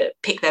and to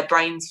pick their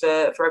brains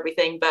for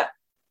everything. But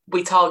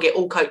we target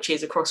all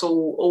coaches across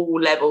all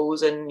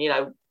levels, and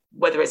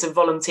whether it's a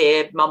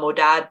volunteer mum or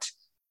dad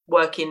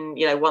working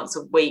once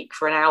a week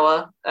for an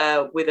hour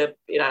with a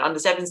under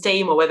sevens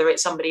team, or whether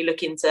it's somebody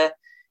looking to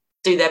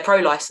do their pro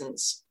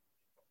license.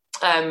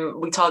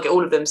 We target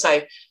all of them.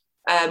 So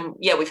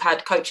we've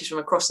had coaches from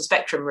across the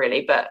spectrum,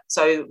 really. But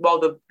so while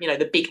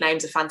the big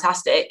names are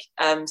fantastic,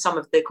 some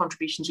of the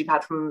contributions we've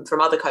had from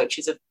other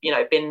coaches have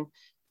been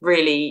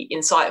really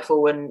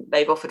insightful, and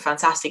they've offered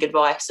fantastic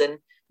advice and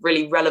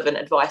really relevant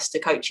advice to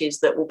coaches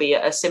that will be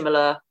at a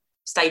similar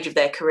stage of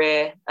their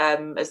career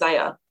as they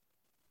are.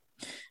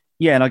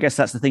 Yeah, and I guess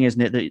that's the thing,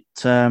 isn't it?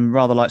 That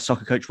rather like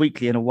Soccer Coach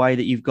Weekly, in a way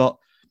that you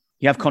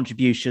have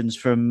contributions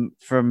from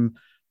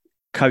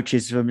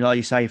coaches from, like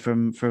you say,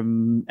 from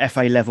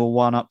FA level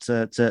 1 up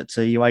to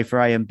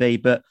UEFA A and B,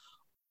 but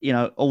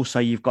also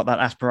you've got that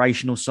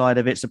aspirational side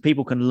of it, so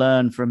people can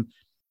learn from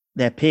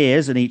their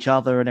peers and each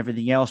other and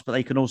everything else, but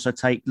they can also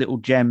take little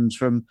gems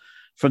from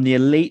the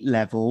elite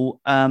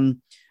level.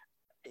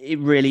 It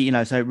really,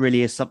 so it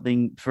really is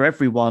something for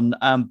everyone.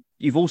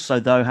 You've also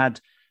though had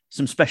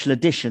some special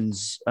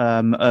editions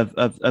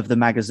of the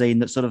magazine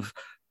that sort of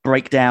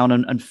break down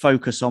and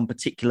focus on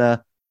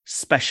particular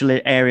special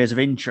areas of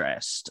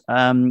interest.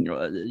 Tell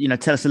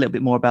us a little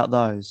bit more about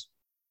those.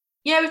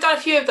 Yeah, we've done a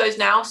few of those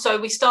now. So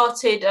we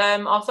started,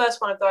 our first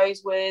one of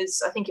those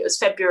was, I think it was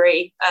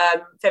February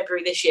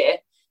this year,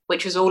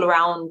 which was all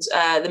around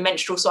the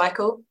menstrual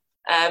cycle.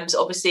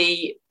 So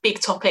obviously big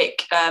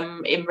topic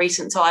in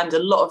recent times. A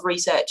lot of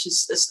research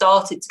has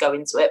started to go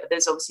into it, but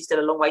there's obviously still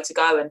a long way to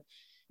go. And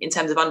in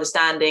terms of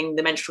understanding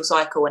the menstrual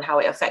cycle and how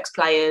it affects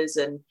players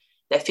and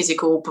their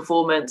physical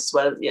performance, as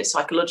well as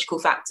psychological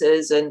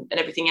factors and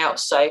everything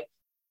else. So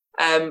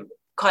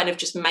kind of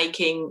just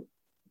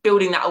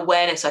building that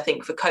awareness, I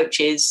think, for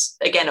coaches,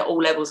 again, at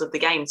all levels of the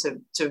game,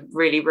 to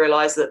really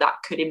realise that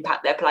could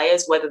impact their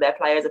players, whether their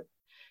players are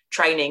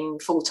training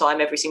full-time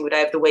every single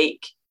day of the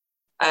week,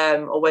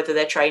 or whether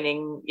they're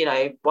training,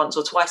 once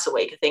or twice a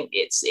week. I think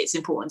it's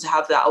important to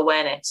have that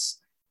awareness.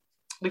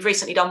 We've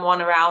recently done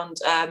one around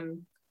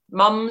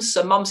mums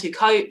who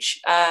coach.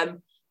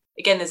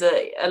 Again, there's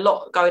a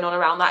lot going on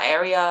around that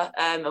area,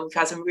 and we've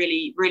had some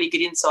really, really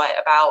good insight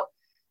about,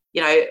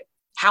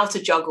 how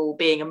to juggle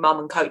being a mum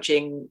and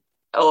coaching,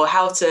 or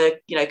how to,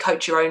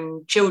 coach your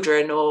own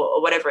children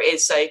or whatever it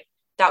is. So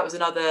that was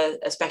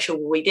a special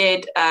we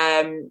did.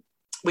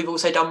 We've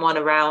also done one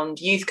around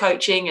youth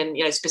coaching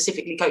and,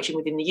 specifically coaching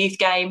within the youth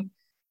game.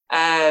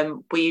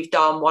 We've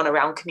done one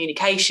around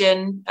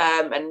communication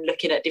and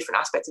looking at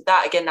different aspects of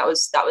that. Again, that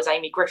was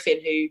Amy Griffin,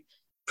 who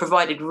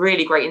provided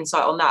really great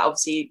insight on that.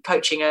 Obviously,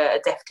 coaching a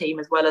deaf team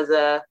as well as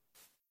a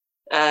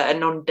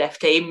non-deaf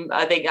team.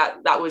 I think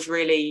that was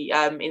really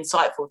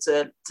insightful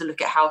to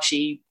look at how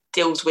she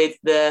deals with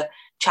the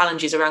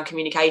challenges around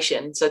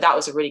communication. So that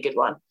was a really good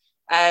one.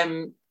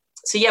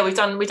 So yeah, we've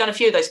done a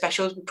few of those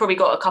specials. We've probably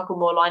got a couple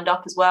more lined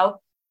up as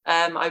well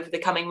over the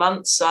coming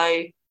months.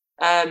 So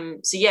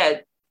yeah,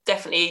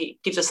 definitely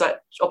gives us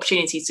that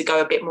opportunity to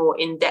go a bit more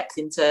in depth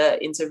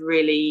into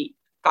really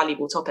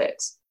valuable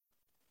topics.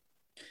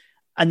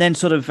 And then,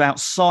 sort of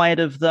outside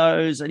of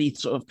those, any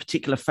sort of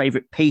particular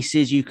favourite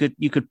pieces you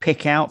could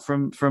pick out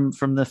from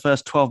the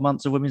first 12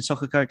 months of women's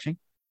soccer coaching?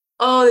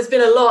 Oh, there's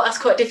been a lot. That's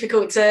quite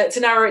difficult to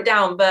narrow it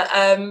down. But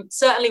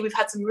certainly we've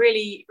had some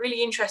really,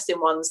 really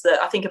interesting ones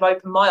that I think have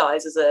opened my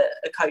eyes as a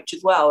coach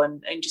as well.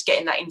 And just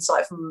getting that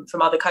insight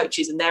from other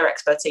coaches and their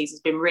expertise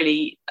has been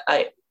really,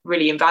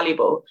 really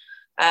invaluable.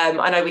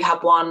 I know we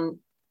had one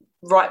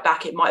right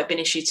back, it might have been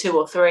issue 2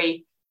 or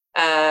 3,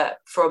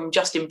 from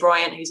Justin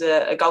Bryant, who's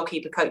a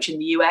goalkeeper coach in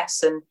the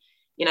US. And,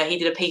 he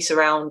did a piece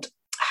around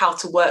how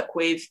to work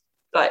with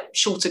like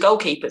shorter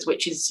goalkeepers,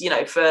 which is,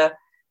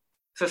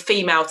 for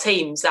female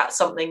teams, that's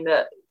something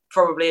that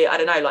probably, I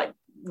don't know, like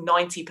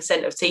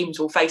 90% of teams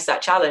will face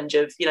that challenge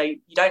of, you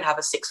don't have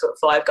a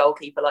 6'5"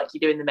 goalkeeper like you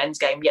do in the men's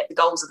game, yet the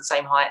goals are the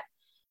same height.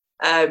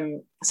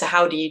 So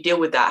how do you deal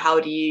with that? How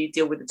do you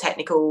deal with the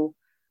technical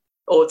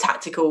or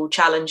tactical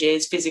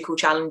challenges, physical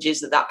challenges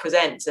that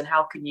presents, and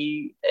how can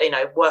you,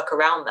 work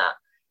around that?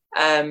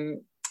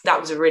 That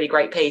was a really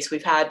great piece.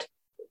 We've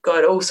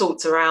got all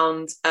sorts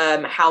around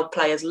how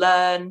players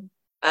learn.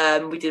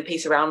 We did a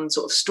piece around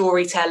sort of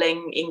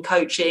storytelling in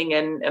coaching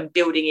and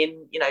building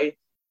in,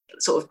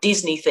 sort of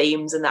Disney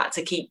themes and that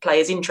to keep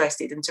players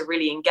interested and to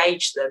really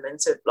engage them and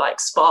to like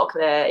spark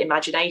their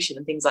imagination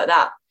and things like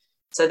that.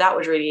 So that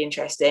was really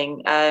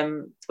interesting.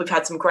 We've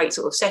had some great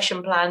sort of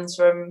session plans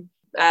from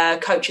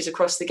coaches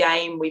across the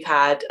game. We've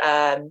had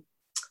an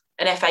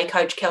FA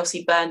coach,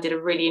 Kelsey Byrne, did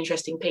a really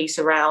interesting piece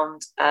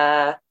around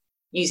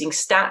using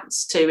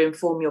stats to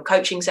inform your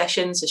coaching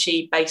sessions. So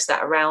she based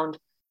that around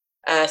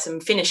some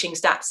finishing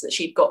stats that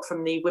she'd got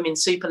from the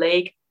Women's Super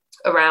League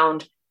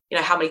around,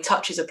 how many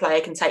touches a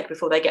player can take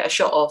before they get a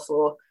shot off,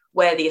 or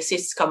where the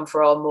assists come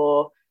from,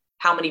 or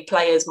how many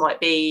players might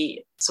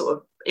be sort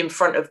of in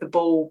front of the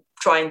ball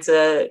trying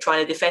to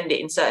defend it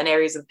in certain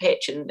areas of the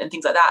pitch and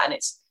things like that. And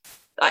it's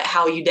like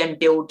how you then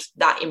build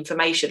that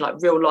information, like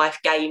real life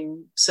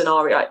game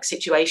scenario, like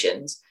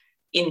situations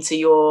into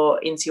your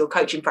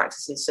coaching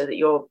practices, so that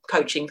you're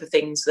coaching for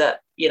things that,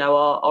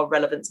 are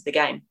relevant to the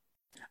game.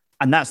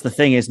 And that's the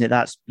thing, isn't it?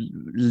 That's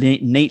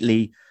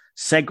neatly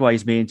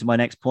segues me into my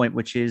next point,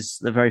 which is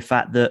the very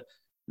fact that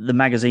the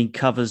magazine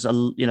covers,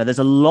 there's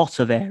a lot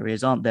of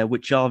areas, aren't there,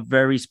 which are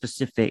very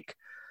specific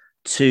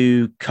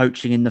to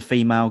coaching in the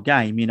female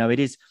game. It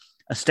is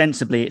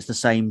ostensibly it's the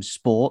same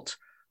sport,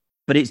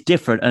 but it's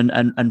different.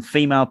 And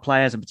female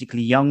players, and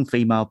particularly young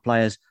female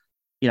players,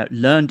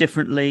 learn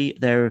differently.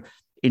 They're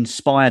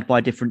inspired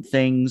by different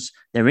things.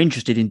 They're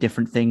interested in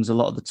different things a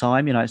lot of the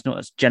time. It's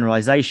not a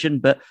generalization,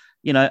 but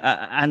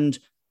and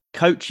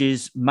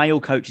coaches, male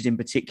coaches in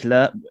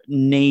particular,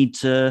 need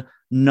to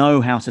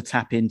know how to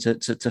tap into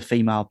to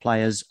female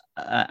players.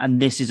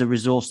 And this is a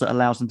resource that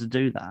allows them to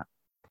do that.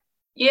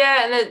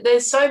 Yeah, and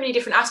there's so many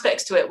different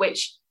aspects to it,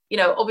 which,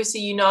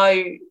 obviously,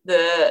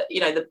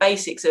 the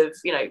basics of,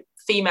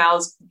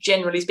 females,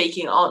 generally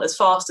speaking, aren't as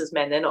fast as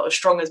men. They're not as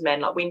strong as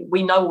men. Like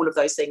we know all of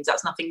those things.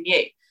 That's nothing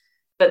new.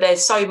 But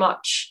there's so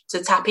much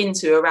to tap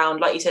into around,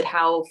 like you said,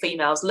 how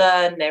females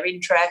learn, their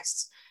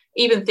interests.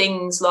 Even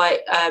things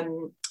like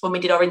when we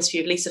did our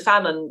interview with Lisa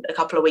Fallon a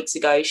couple of weeks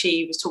ago,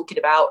 she was talking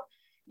about,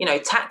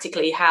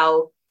 tactically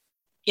how,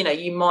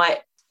 you might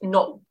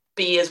not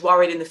be as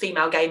worried in the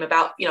female game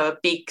about, a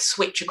big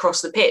switch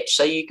across the pitch.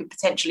 So you could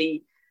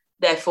potentially,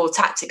 therefore,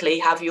 tactically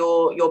have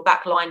your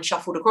back line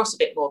shuffled across a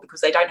bit more, because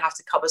they don't have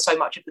to cover so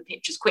much of the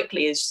pitch as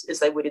quickly as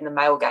they would in the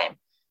male game.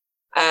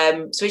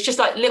 So it's just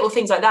like little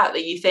things like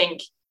that you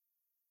think,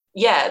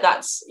 yeah,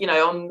 that's,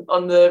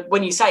 on the,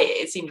 when you say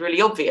it seems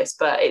really obvious,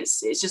 but it's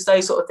just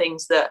those sort of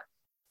things that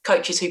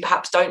coaches who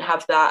perhaps don't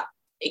have that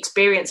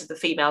experience of the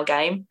female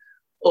game,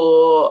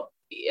 or,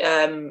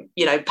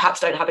 perhaps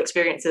don't have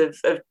experience of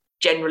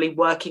generally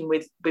working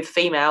with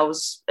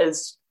females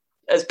as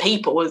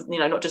people,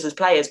 not just as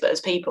players, but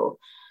as people,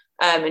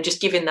 and just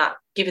giving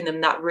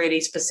them that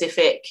really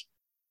specific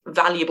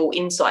valuable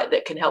insight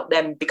that can help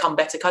them become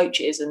better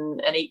coaches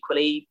and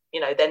equally,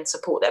 then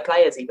support their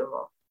players even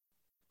more.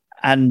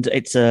 And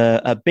it's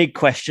a big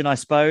question, I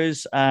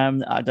suppose.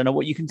 I don't know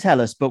what you can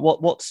tell us, but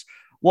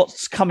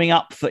what's coming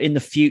up in the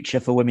future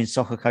for Women's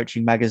Soccer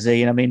Coaching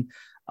magazine? I mean,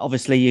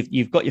 obviously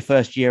you've got your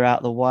first year out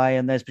of the way,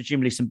 and there's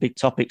presumably some big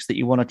topics that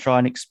you want to try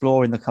and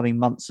explore in the coming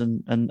months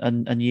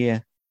and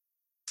year.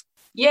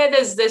 Yeah,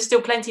 there's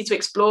still plenty to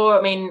explore.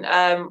 I mean,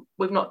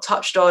 we've not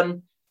touched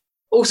on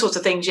all sorts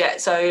of things yet.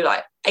 So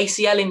like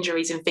ACL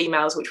injuries in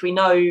females, which we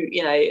know,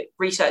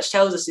 research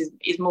tells us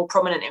is more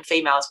prominent in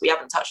females. We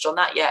haven't touched on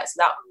that yet. So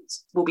that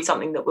will be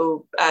something that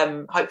we'll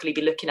hopefully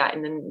be looking at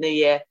in the new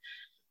year.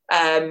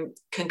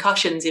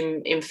 Concussions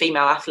in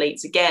female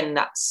athletes, again,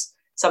 that's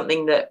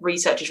something that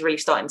research is really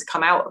starting to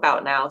come out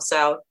about now.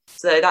 So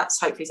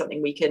that's hopefully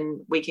something we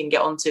can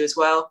get onto as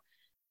well.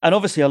 And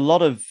obviously a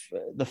lot of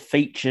the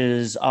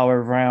features are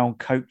around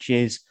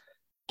coaches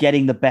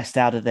getting the best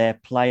out of their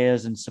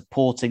players and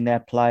supporting their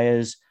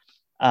players,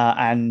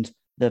 and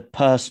the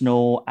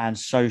personal and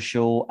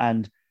social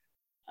and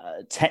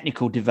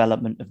technical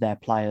development of their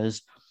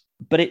players.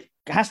 But it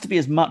has to be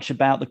as much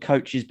about the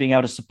coaches being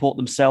able to support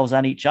themselves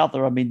and each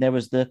other. I mean, there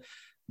was the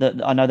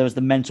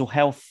mental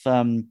health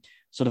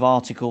sort of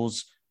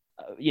articles,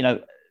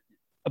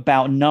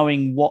 about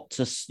knowing what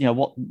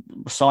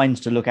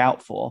signs to look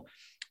out for,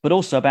 but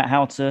also about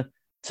how to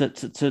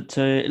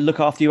look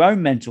after your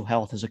own mental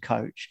health as a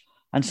coach.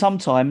 And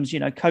sometimes,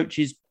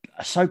 coaches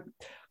are so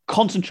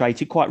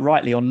concentrated, quite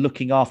rightly, on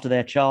looking after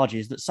their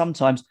charges that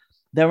sometimes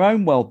their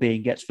own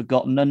well-being gets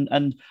forgotten.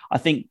 And I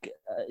think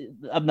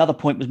another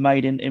point was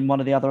made in one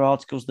of the other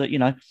articles that,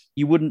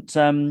 you wouldn't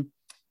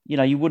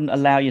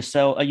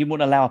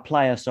allow a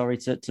player,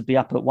 to be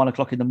up at 1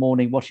 o'clock in the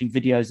morning watching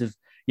videos of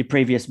your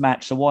previous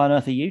match. So why on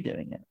earth are you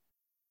doing it?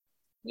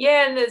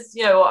 Yeah, and there's,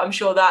 I'm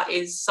sure that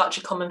is such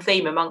a common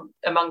theme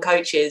among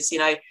coaches,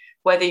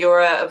 whether you're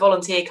a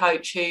volunteer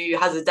coach who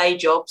has a day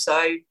job.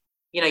 So,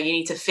 you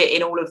need to fit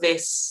in all of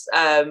this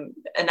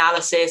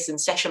analysis and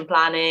session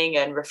planning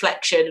and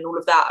reflection and all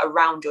of that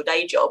around your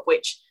day job,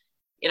 which,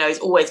 is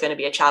always going to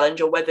be a challenge.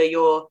 Or whether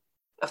you're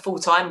a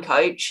full-time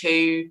coach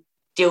who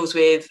deals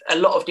with a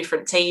lot of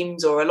different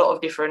teams or a lot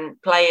of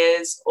different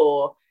players,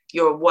 or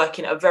you're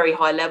working at a very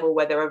high level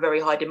where there are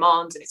very high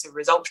demands and it's a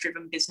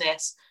results-driven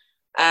business.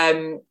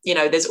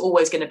 There's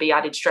always going to be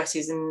added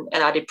stresses and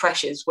added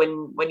pressures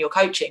when you're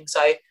coaching.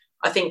 So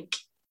I think,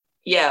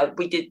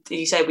 we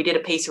did a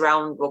piece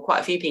around, or quite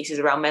a few pieces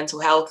around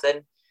mental health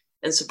and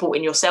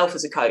supporting yourself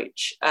as a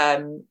coach,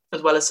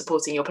 as well as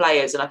supporting your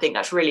players. And I think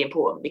that's really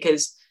important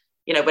because,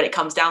 when it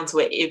comes down to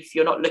it, if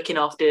you're not looking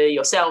after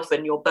yourself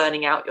and you're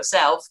burning out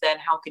yourself, then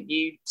how can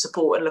you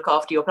support and look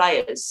after your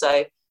players?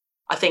 So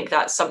I think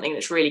that's something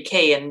that's really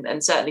key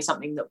and certainly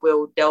something that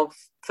we'll delve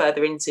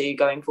further into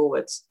going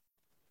forwards.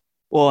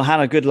 Well,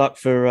 Hannah, good luck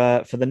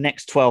for the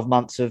next 12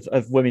 months of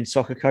women's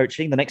soccer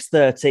coaching, the next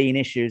 13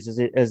 issues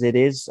as it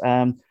is.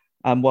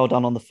 Well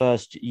done on the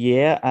first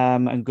year,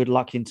 and good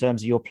luck in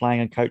terms of your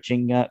playing and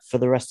coaching for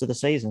the rest of the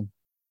season.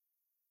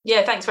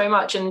 Yeah, thanks very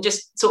much. And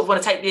just sort of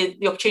want to take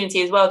the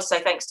opportunity as well to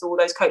say thanks to all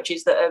those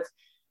coaches that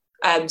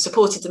have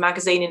supported the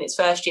magazine in its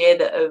first year,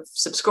 that have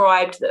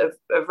subscribed, that have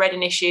read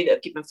an issue, that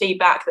have given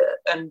feedback,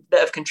 that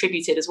have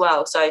contributed as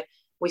well. So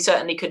we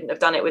certainly couldn't have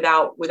done it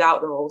without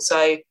them all.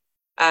 So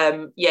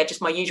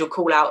just my usual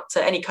call out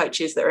to any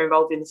coaches that are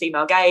involved in the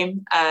female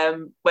game.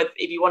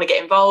 If you want to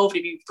get involved,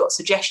 if you've got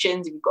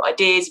suggestions, if you've got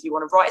ideas, if you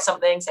want to write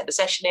something, send a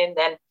session in,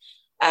 then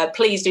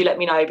please do let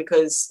me know,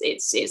 because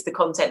it's the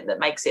content that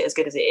makes it as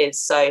good as it is.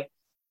 So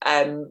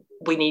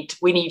we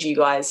need you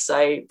guys.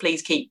 So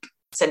please keep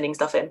sending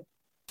stuff in.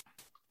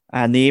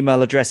 And the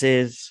email address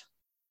is?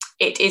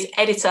 It is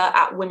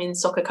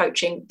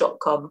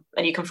editor@womenssoccercoaching.com.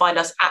 And you can find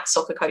us at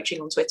Soccer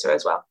Coaching on Twitter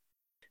as well.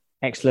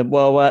 Excellent.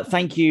 Well,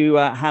 thank you,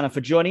 Hannah,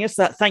 for joining us.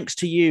 Thanks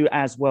to you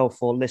as well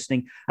for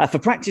listening. For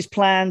practice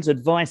plans,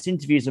 advice,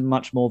 interviews, and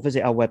much more,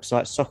 visit our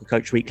website,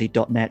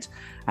 soccercoachweekly.net.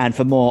 And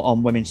for more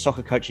on Women's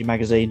Soccer Coaching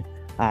magazine,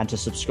 and to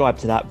subscribe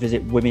to that,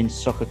 visit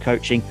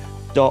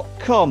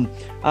womenssoccercoaching.com.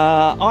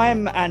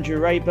 I'm Andrew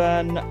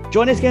Rayburn.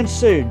 Join us again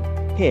soon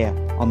here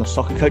on the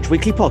Soccer Coach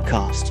Weekly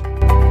podcast.